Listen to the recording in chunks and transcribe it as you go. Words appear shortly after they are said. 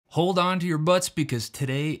Hold on to your butts because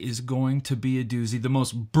today is going to be a doozy. The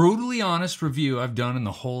most brutally honest review I've done in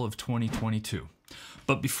the whole of 2022.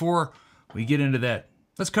 But before we get into that,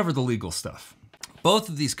 let's cover the legal stuff. Both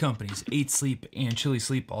of these companies, 8 Sleep and Chili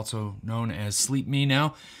Sleep, also known as SleepMe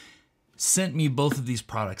now, sent me both of these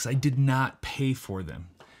products. I did not pay for them.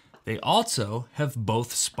 They also have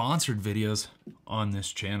both sponsored videos on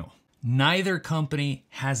this channel. Neither company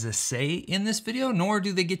has a say in this video, nor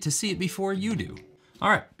do they get to see it before you do. All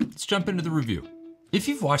right, let's jump into the review. If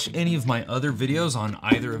you've watched any of my other videos on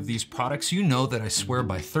either of these products, you know that I swear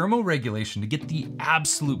by thermoregulation to get the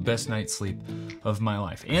absolute best night's sleep of my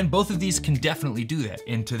life. And both of these can definitely do that.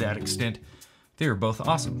 And to that extent, they are both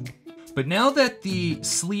awesome. But now that the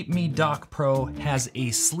SleepMe DockPro has a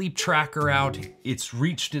sleep tracker out, it's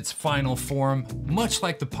reached its final form, much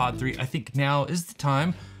like the Pod 3, I think now is the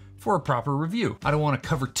time for a proper review. I don't want to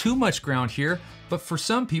cover too much ground here, but for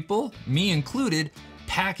some people, me included,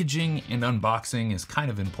 packaging and unboxing is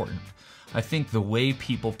kind of important. I think the way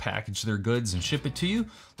people package their goods and ship it to you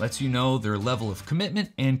lets you know their level of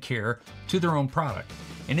commitment and care to their own product.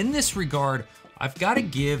 And in this regard, I've got to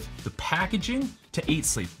give the packaging to 8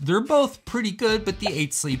 Sleep. They're both pretty good, but the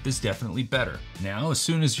 8 Sleep is definitely better. Now, as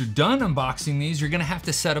soon as you're done unboxing these, you're gonna have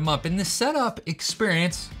to set them up. And the setup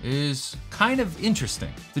experience is kind of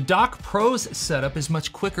interesting. The DockPro's setup is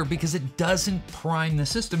much quicker because it doesn't prime the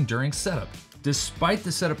system during setup. Despite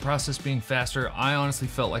the setup process being faster, I honestly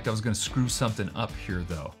felt like I was gonna screw something up here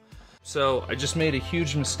though. So I just made a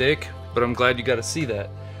huge mistake, but I'm glad you got to see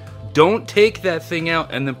that. Don't take that thing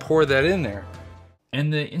out and then pour that in there.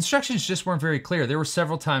 And the instructions just weren't very clear. There were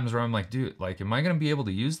several times where I'm like, dude, like, am I gonna be able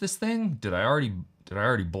to use this thing? Did I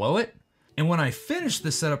already blow it? And when I finished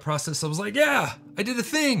the setup process, I was like, yeah, I did a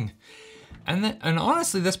thing. And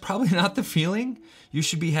honestly, that's probably not the feeling you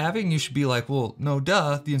should be having. You should be like, well, no,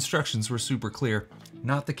 duh, the instructions were super clear.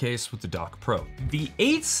 Not the case with the DockPro. The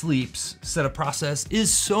 8 Sleep's setup process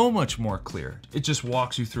is so much more clear. It just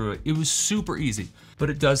walks you through it. It was super easy, but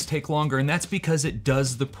it does take longer, and that's because it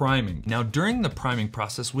does the priming. Now, during the priming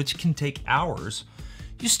process, which can take hours,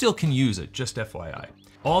 you still can use it, just FYI.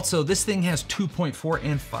 Also, this thing has 2.4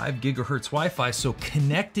 and 5 gigahertz Wi-Fi, so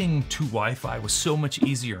connecting to Wi-Fi was so much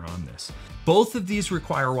easier on this. Both of these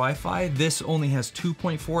require Wi-Fi. This only has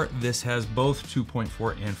 2.4, this has both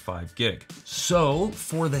 2.4 and 5 gig. So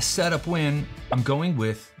for the setup win, I'm going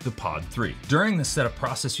with the Pod 3. During the setup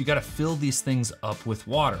process, you gotta fill these things up with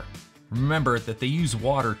water. Remember that they use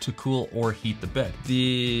water to cool or heat the bed.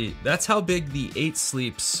 That's how big the 8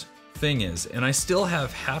 Sleep's thing is, and I still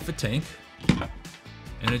have half a tank,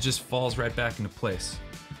 and it just falls right back into place.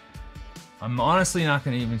 I'm honestly not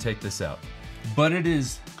gonna even take this out, but it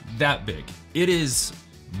is that big. It is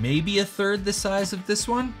maybe a third the size of this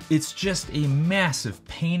one. It's just a massive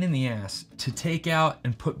pain in the ass to take out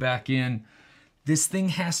and put back in. This thing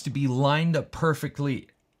has to be lined up perfectly,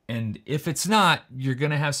 and if it's not, you're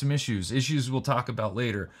gonna have some issues we'll talk about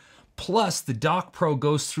later. Plus, the DockPro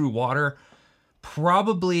goes through water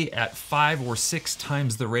probably at 5 or 6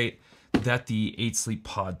 times the rate that the 8 Sleep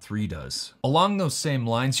Pod 3 does. Along those same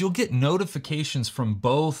lines, you'll get notifications from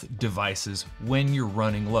both devices when you're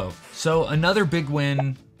running low. So another big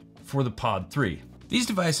win for the Pod 3. These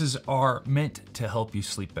devices are meant to help you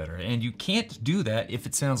sleep better, and you can't do that if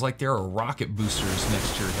it sounds like there are rocket boosters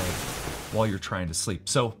next to your head while you're trying to sleep.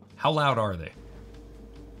 So how loud are they?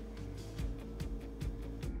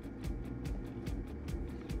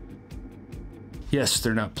 Yes,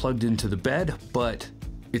 they're not plugged into the bed, but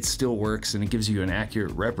it still works, and it gives you an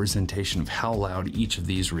accurate representation of how loud each of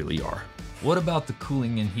these really are. What about the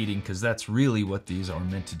cooling and heating? Because that's really what these are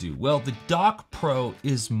meant to do. Well, the DockPro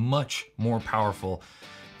is much more powerful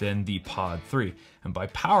than the Pod 3. And by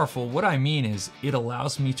powerful, what I mean is it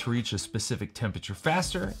allows me to reach a specific temperature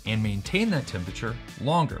faster and maintain that temperature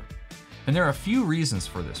longer. And there are a few reasons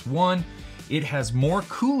for this. One, it has more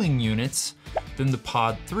cooling units than the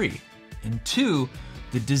Pod 3. And 2,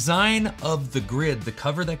 the design of the grid, the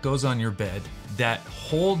cover that goes on your bed that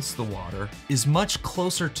holds the water, is much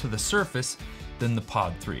closer to the surface than the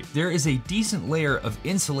Pod 3. There is a decent layer of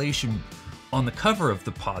insulation on the cover of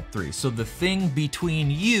the Pod 3, so the thing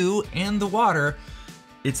between you and the water,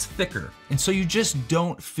 it's thicker. And so you just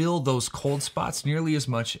don't feel those cold spots nearly as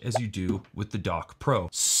much as you do with the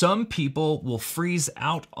DockPro. Some people will freeze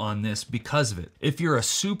out on this because of it. If you're a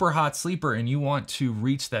super hot sleeper and you want to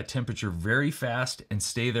reach that temperature very fast and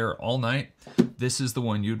stay there all night, this is the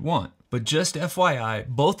one you'd want. But just FYI,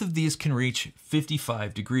 both of these can reach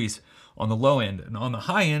 55 degrees on the low end, and on the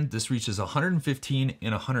high end, this reaches 115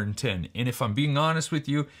 and 110. And if I'm being honest with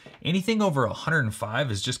you, anything over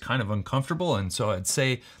 105 is just kind of uncomfortable, and so I'd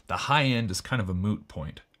say the high end is kind of a moot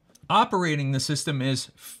point. Operating the system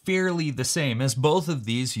is fairly the same, as both of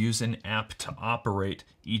these use an app to operate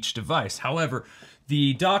each device. However,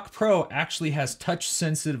 the DockPro actually has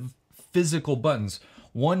touch-sensitive physical buttons,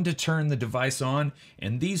 one to turn the device on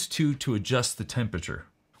and these two to adjust the temperature.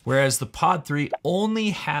 Whereas the Pod 3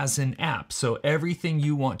 only has an app, so everything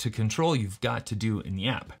you want to control, you've got to do in the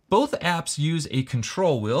app. Both apps use a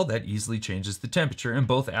control wheel that easily changes the temperature, and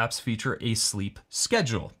both apps feature a sleep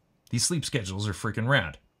schedule. These sleep schedules are freaking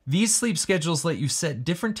rad. These sleep schedules let you set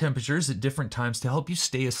different temperatures at different times to help you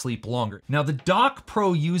stay asleep longer. Now, the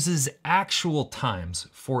DockPro uses actual times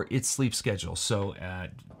for its sleep schedule. So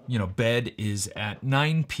bed is at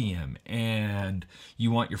 9 p.m. and you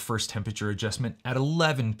want your first temperature adjustment at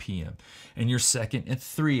 11 p.m. and your second at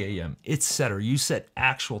 3 a.m., etc. You set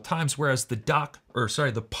actual times, whereas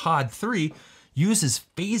the Pod 3 uses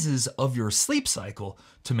phases of your sleep cycle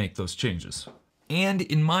to make those changes. And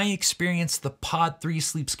in my experience, the Pod 3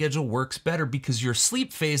 sleep schedule works better because your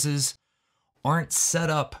sleep phases aren't set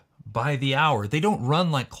up by the hour. They don't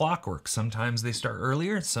run like clockwork. Sometimes they start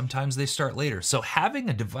earlier, sometimes they start later. So having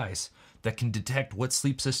a device that can detect what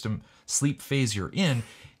sleep phase you're in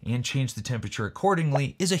and change the temperature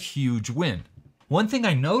accordingly is a huge win. One thing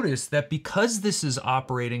I noticed that because this is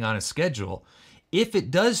operating on a schedule, if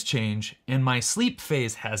it does change and my sleep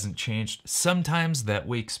phase hasn't changed, sometimes that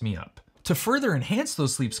wakes me up. To further enhance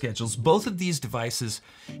those sleep schedules, both of these devices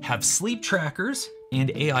have sleep trackers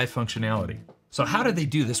and AI functionality. So how do they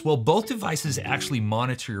do this? Well, both devices actually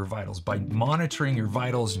monitor your vitals. By monitoring your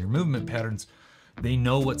vitals and your movement patterns, they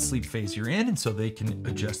know what sleep phase you're in, and so they can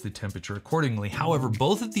adjust the temperature accordingly. However,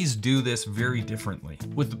 both of these do this very differently.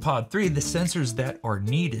 With the Pod 3, the sensors that are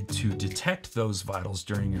needed to detect those vitals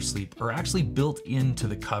during your sleep are actually built into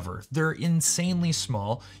the cover. They're insanely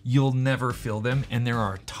small, you'll never feel them, and there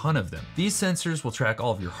are a ton of them. These sensors will track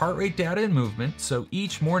all of your heart rate data and movement, so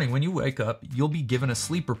each morning when you wake up, you'll be given a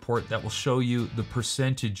sleep report that will show you the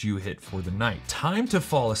percentage you hit for the night. Time to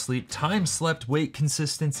fall asleep, time slept, weight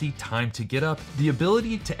consistency, time to get up, the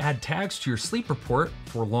ability to add tags to your sleep report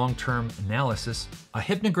for long-term analysis, a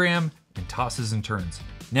hypnogram, and tosses and turns.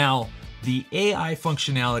 Now, the AI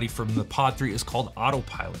functionality from the Pod 3 is called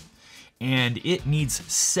Autopilot, and it needs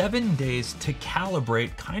 7 days to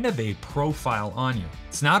calibrate kind of a profile on you.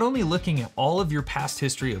 It's not only looking at all of your past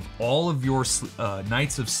history of all of your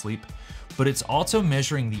nights of sleep, but it's also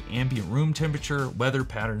measuring the ambient room temperature, weather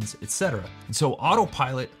patterns, etc. And so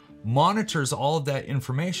Autopilot monitors all of that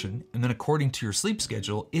information, and then according to your sleep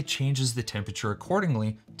schedule, it changes the temperature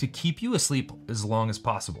accordingly to keep you asleep as long as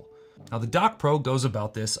possible. Now, the DockPro goes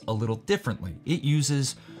about this a little differently. It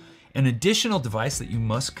uses an additional device that you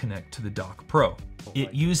must connect to the DockPro.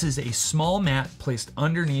 It uses a small mat placed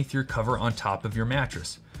underneath your cover on top of your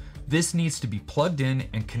mattress. This needs to be plugged in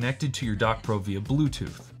and connected to your DockPro via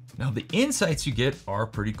Bluetooth. Now, the insights you get are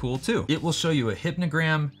pretty cool too. It will show you a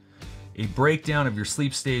hypnogram, a breakdown of your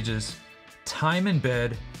sleep stages, time in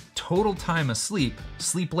bed, total time asleep,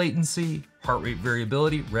 sleep latency, heart rate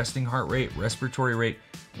variability, resting heart rate, respiratory rate,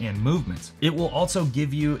 and movements. It will also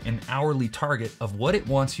give you an hourly target of what it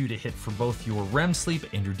wants you to hit for both your REM sleep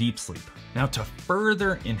and your deep sleep. Now, to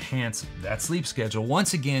further enhance that sleep schedule,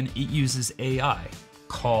 once again, it uses AI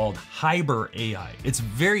called Hyper AI. It's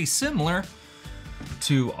very similar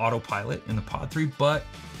to Autopilot in the Pod 3, but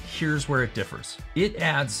here's where it differs. It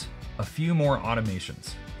adds a few more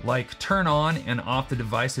automations, like turn on and off the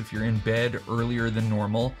device if you're in bed earlier than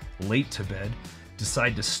normal, late to bed,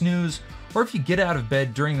 decide to snooze, or if you get out of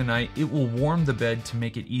bed during the night, it will warm the bed to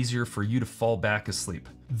make it easier for you to fall back asleep.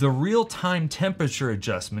 The real-time temperature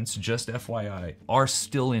adjustments, just FYI, are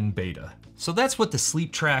still in beta. So that's what the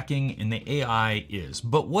sleep tracking and the AI is,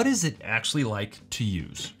 but what is it actually like to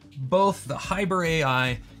use? Both the Hyper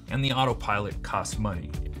AI and the Autopilot cost money.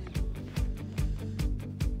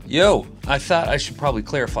 Yo, I thought I should probably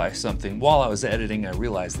clarify something. While I was editing, I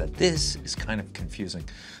realized that this is kind of confusing.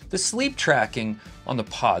 The sleep tracking on the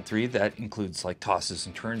Pod 3, that includes like tosses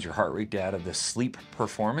and turns, your heart rate data, the sleep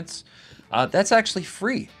performance, that's actually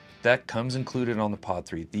free. That comes included on the Pod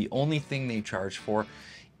 3. The only thing they charge for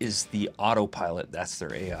is the Autopilot, that's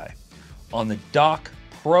their AI. On the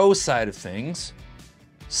DockPro side of things,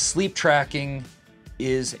 sleep tracking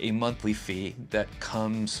is a monthly fee that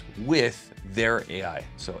comes with their AI.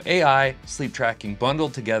 So AI, sleep tracking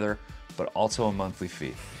bundled together, but also a monthly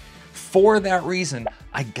fee. For that reason,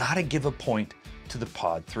 I gotta give a point to the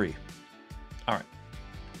Pod 3. All right,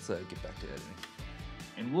 let's get back to editing.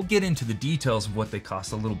 And we'll get into the details of what they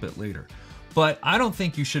cost a little bit later, but I don't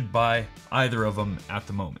think you should buy either of them at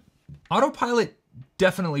the moment. Autopilot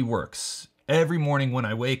definitely works. Every morning when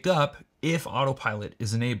I wake up, if autopilot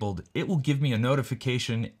is enabled, it will give me a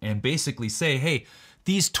notification and basically say, hey,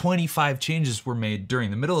 these 25 changes were made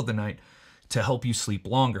during the middle of the night to help you sleep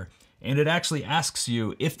longer. And it actually asks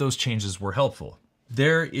you if those changes were helpful.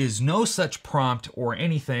 There is no such prompt or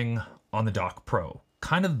anything on the DockPro,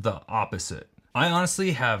 kind of the opposite. I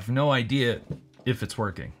honestly have no idea if it's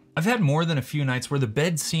working. I've had more than a few nights where the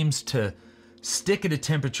bed seems to stick at a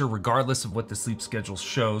temperature regardless of what the sleep schedule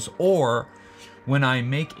shows, or when I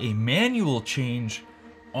make a manual change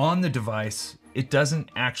on the device, it doesn't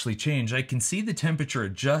actually change. I can see the temperature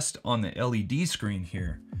adjust on the LED screen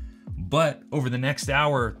here, but over the next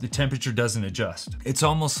hour, the temperature doesn't adjust. It's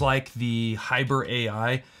almost like the Hyper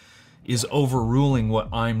AI is overruling what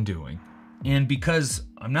I'm doing. And because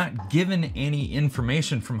I'm not given any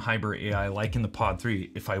information from Hyper AI like in the Pod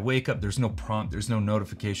 3, if I wake up, there's no prompt, there's no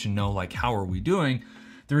notification, no like, how are we doing?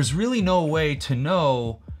 There's really no way to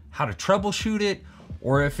know how to troubleshoot it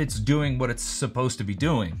or if it's doing what it's supposed to be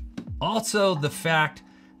doing. Also, the fact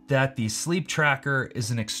that the sleep tracker is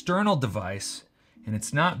an external device and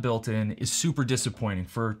it's not built in is super disappointing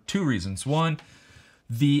for two reasons. One,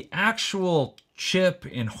 the actual chip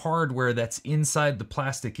and hardware that's inside the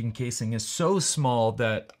plastic encasing is so small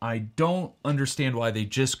that I don't understand why they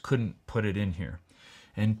just couldn't put it in here.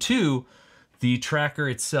 And two, the tracker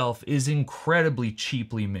itself is incredibly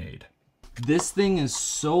cheaply made. This thing is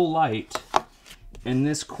so light and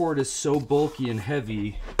this cord is so bulky and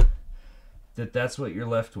heavy that that's what you're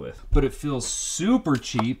left with. But it feels super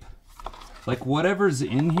cheap. Like whatever's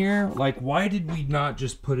in here, like why did we not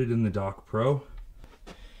just put it in the DockPro?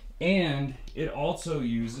 And it also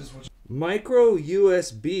uses micro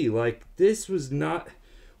USB. Like this was not,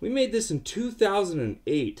 we made this in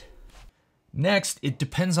 2008. Next, it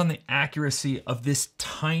depends on the accuracy of this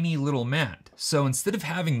tiny little mat. So instead of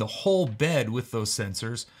having the whole bed with those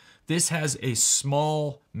sensors, this has a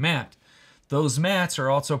small mat. Those mats are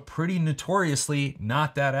also pretty notoriously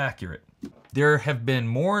not that accurate. There have been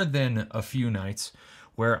more than a few nights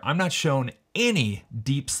where I'm not shown any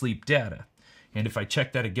deep sleep data. And if I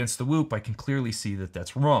check that against the Whoop, I can clearly see that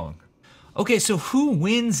that's wrong. Okay, so who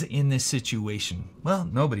wins in this situation? Well,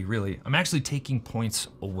 nobody really. I'm actually taking points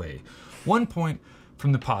away. 1 point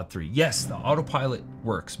from the Pod 3. Yes, the autopilot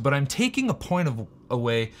works, but I'm taking a point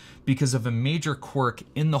away because of a major quirk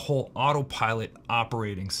in the whole autopilot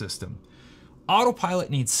operating system. Autopilot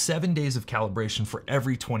needs 7 days of calibration for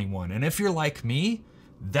every 21. And if you're like me,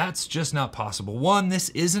 that's just not possible. One, this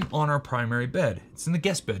isn't on our primary bed. It's in the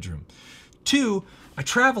guest bedroom. Two, I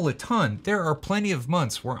travel a ton. There are plenty of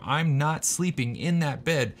months where I'm not sleeping in that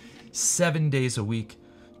bed 7 days a week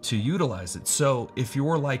to utilize it. So if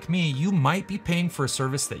you're like me, you might be paying for a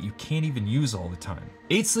service that you can't even use all the time.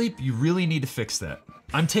 8 Sleep, you really need to fix that.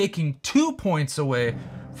 I'm taking 2 points away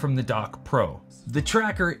from the DockPro. The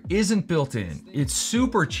tracker isn't built in. It's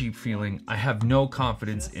super cheap feeling. I have no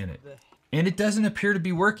confidence in it. And it doesn't appear to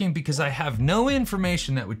be working because I have no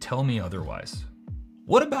information that would tell me otherwise.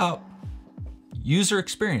 What about user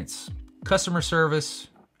experience, customer service,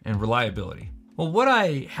 and reliability? Well, what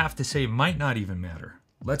I have to say might not even matter.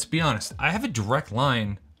 Let's be honest, I have a direct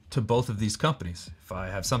line to both of these companies. If I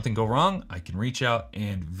have something go wrong, I can reach out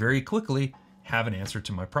and very quickly have an answer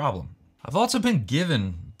to my problem. I've also been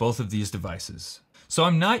given both of these devices. So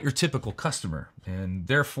I'm not your typical customer, and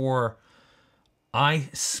therefore I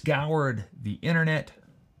scoured the internet,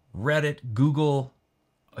 Reddit, Google,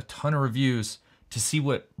 a ton of reviews to see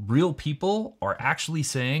what real people are actually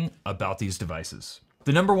saying about these devices.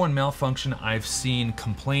 The number one malfunction I've seen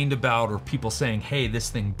complained about or people saying, hey, this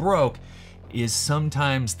thing broke, is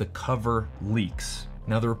sometimes the cover leaks.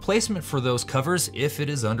 Now the replacement for those covers, if it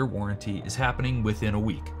is under warranty, is happening within a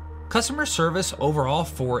week. Customer service overall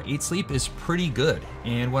for 8 Sleep is pretty good.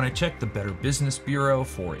 And when I checked the Better Business Bureau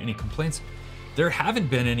for any complaints, there haven't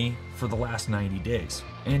been any for the last 90 days.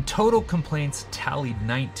 And total complaints tallied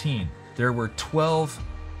 19. There were 12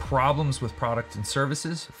 problems with product and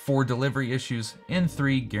services, 4 delivery issues, and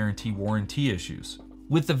 3 guarantee warranty issues,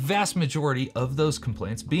 with the vast majority of those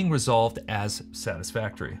complaints being resolved as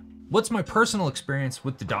satisfactory. What's my personal experience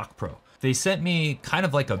with the DockPro? They sent me kind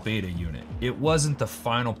of like a beta unit. It wasn't the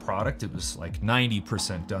final product, it was like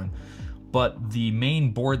 90% done, but the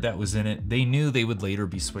main board that was in it, they knew they would later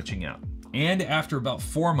be switching out. And after about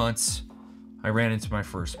 4 months, I ran into my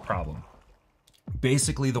first problem.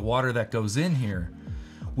 Basically, the water that goes in here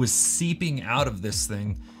was seeping out of this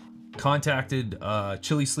thing. Contacted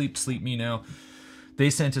Chili Sleep, SleepMe now. They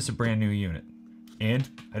sent us a brand new unit. And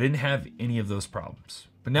I didn't have any of those problems.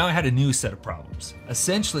 But now I had a new set of problems.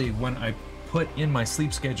 Essentially, when I put in my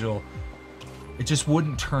sleep schedule it just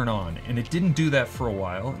wouldn't turn on, and it didn't do that for a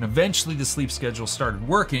while. And eventually the sleep schedule started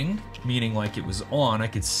working, meaning like it was on, I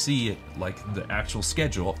could see it like the actual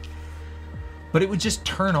schedule, but it would just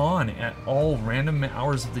turn on at all random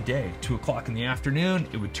hours of the day. 2 o'clock in the afternoon,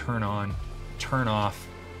 it would turn on, turn off.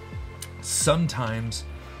 Sometimes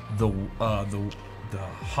the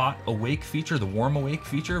hot awake feature, the warm awake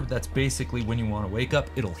feature, that's basically when you want to wake up,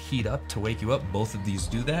 it'll heat up to wake you up. Both of these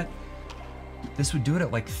do that. This would do it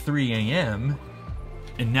at like 3 a.m.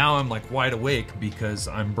 and now I'm like wide awake because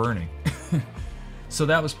I'm burning. So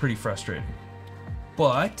that was pretty frustrating.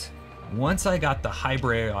 But once I got the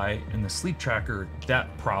Hybrid AI and the sleep tracker,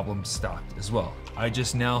 that problem stopped as well. I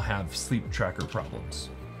just now have sleep tracker problems.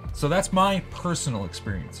 So that's my personal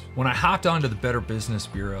experience. When I hopped onto the Better Business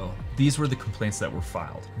Bureau, these were the complaints that were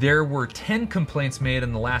filed. There were 10 complaints made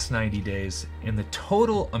in the last 90 days, and the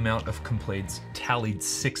total amount of complaints tallied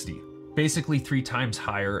 60, basically 3 times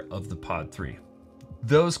higher of the Pod 3.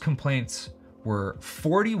 Those complaints were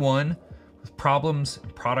 41 with problems in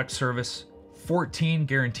product service, 14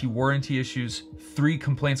 guarantee warranty issues, 3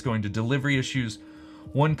 complaints going to delivery issues,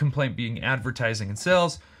 1 complaint being advertising and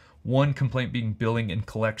sales, 1 complaint being billing and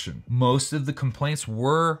collection. Most of the complaints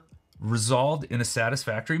were resolved in a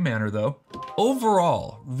satisfactory manner though.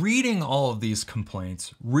 Overall, reading all of these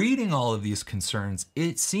complaints, reading all of these concerns,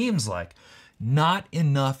 it seems like not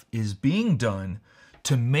enough is being done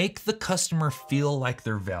to make the customer feel like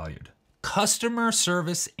they're valued. Customer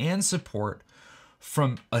service and support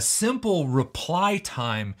from a simple reply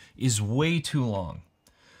time is way too long.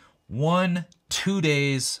 1, 2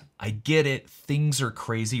 days, I get it, things are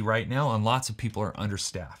crazy right now and lots of people are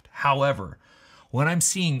understaffed. However, when I'm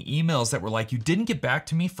seeing emails that were like, you didn't get back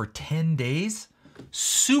to me for 10 days,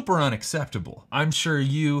 super unacceptable. I'm sure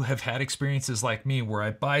you have had experiences like me where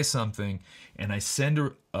I buy something and I send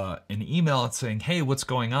an email saying, hey, what's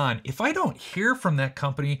going on? If I don't hear from that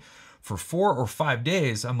company for 4 or 5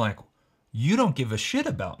 days, I'm like, you don't give a shit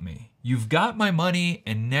about me. You've got my money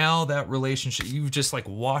and now that relationship, you've just like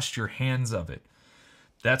washed your hands of it.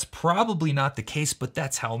 That's probably not the case, but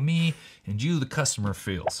that's how me and you, the customer,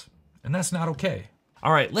 feels. And that's not okay.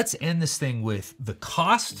 All right, let's end this thing with the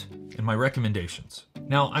cost and my recommendations.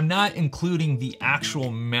 Now, I'm not including the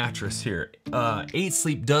actual mattress here. 8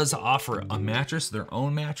 Sleep does offer a mattress, their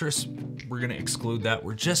own mattress. We're gonna exclude that.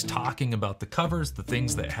 We're just talking about the covers, the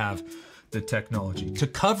things that have the technology. To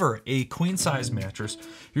cover a queen size mattress,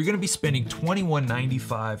 you're gonna be spending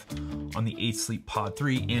 $21.95 on the 8 Sleep Pod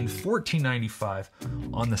 3 and $14.95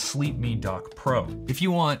 on the SleepMe DockPro. If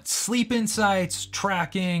you want sleep insights,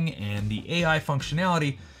 tracking, and the AI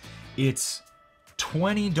functionality, it's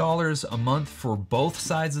 $20 a month for both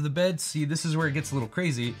sides of the bed. See, this is where it gets a little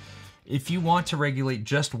crazy. If you want to regulate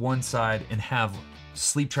just one side and have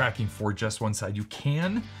sleep tracking for just one side, you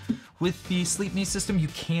can with the SleepMe system. You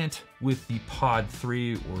can't with the Pod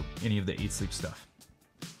 3 or any of the 8 Sleep stuff.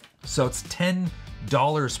 So it's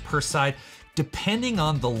 $10 per side, depending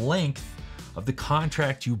on the length of the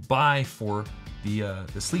contract you buy for the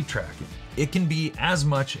sleep tracking. It can be as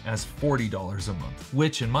much as $40 a month,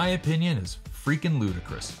 which in my opinion is freaking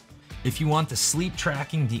ludicrous. If you want the sleep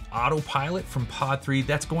tracking, the autopilot from Pod 3,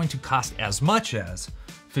 that's going to cost as much as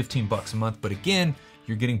 15 bucks a month, but again,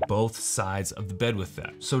 you're getting both sides of the bed with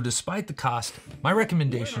that. So despite the cost, my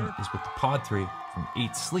recommendation is with the Pod 3 from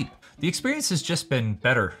 8 Sleep. The experience has just been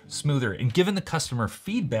better, smoother, and given the customer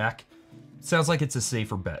feedback, it sounds like it's a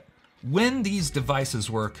safer bet. When these devices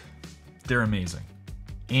work, they're amazing.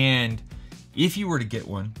 And if you were to get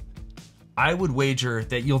one, I would wager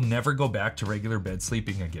that you'll never go back to regular bed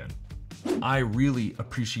sleeping again. I really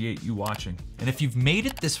appreciate you watching. And if you've made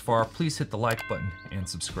it this far, please hit the like button and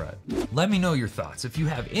subscribe. Let me know your thoughts. If you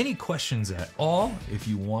have any questions at all, if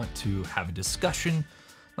you want to have a discussion,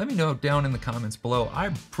 let me know down in the comments below. I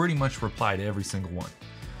pretty much reply to every single one.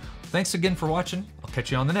 Thanks again for watching. I'll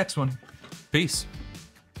catch you on the next one. Peace.